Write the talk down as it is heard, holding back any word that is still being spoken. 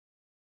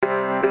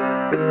What's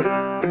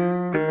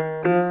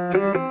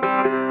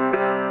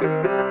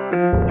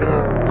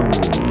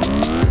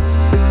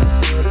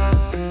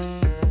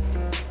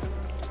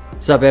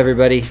up,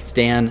 everybody? It's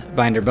Dan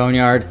Binder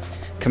Boneyard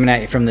coming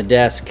at you from the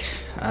desk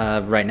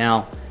right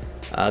now.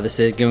 This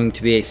is going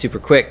to be a super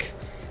quick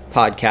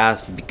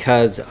podcast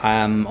because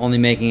I'm only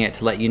making it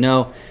to let you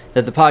know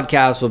that the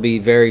podcast will be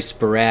very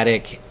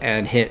sporadic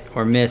and hit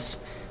or miss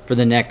for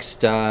the next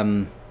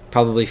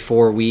probably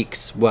 4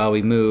 weeks while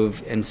we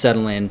move and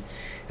settle in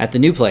at the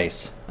new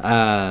place.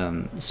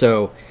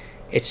 So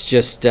it's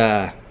just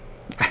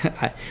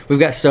we've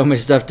got so much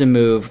stuff to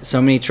move,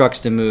 so many trucks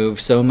to move,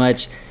 so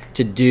much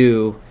to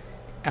do.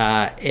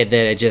 That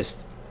it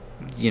just,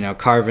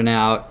 carving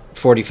out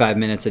 45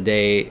 minutes a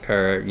day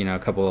or, a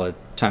couple of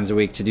times a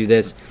week to do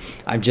this.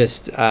 I'm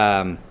just,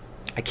 I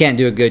can't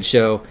do a good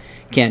show,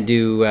 can't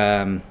do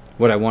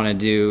what I want to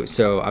do,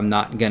 so I'm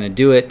not going to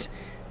do it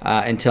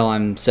until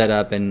I'm set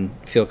up and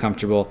feel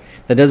comfortable.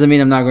 That doesn't mean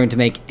I'm not going to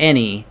make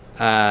any.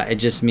 It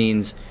just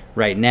means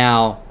right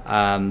now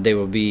they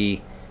will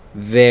be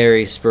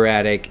very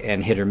sporadic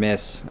and hit or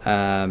miss.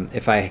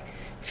 If I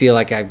feel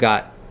like I've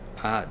got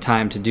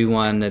time to do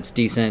one that's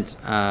decent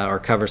or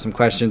cover some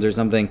questions or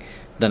something,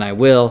 then I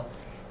will.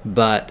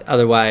 But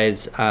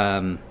otherwise,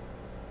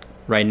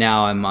 right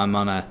now I'm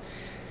on a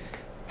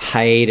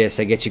hiatus,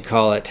 I guess you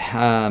call it.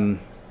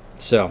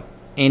 So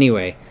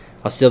anyway,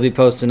 I'll still be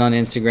posting on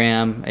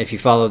Instagram. If you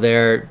follow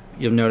there,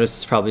 you'll notice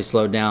it's probably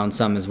slowed down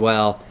some as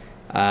well.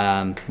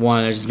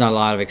 There's just not a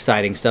lot of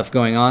exciting stuff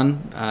going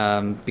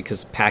on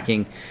because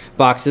packing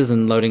boxes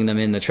and loading them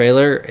in the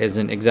trailer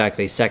isn't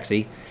exactly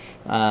sexy.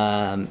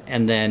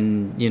 And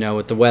then,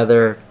 with the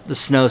weather, the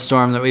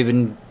snowstorm that we've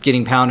been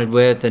getting pounded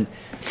with, and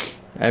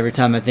every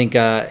time I think,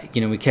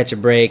 we catch a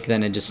break,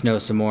 then it just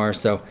snows some more.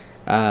 So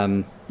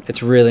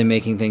it's really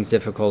making things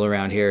difficult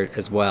around here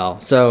as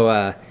well.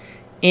 So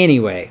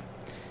anyway,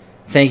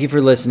 thank you for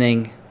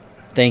listening.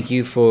 Thank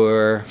you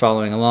for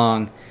following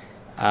along.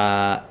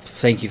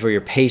 Thank you for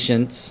your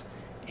patience.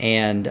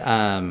 And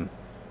I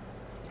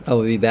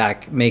will be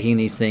back making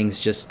these things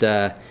just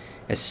as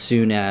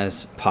soon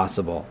as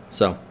possible.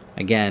 So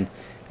again,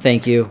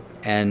 thank you,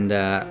 and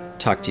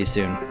talk to you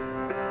soon.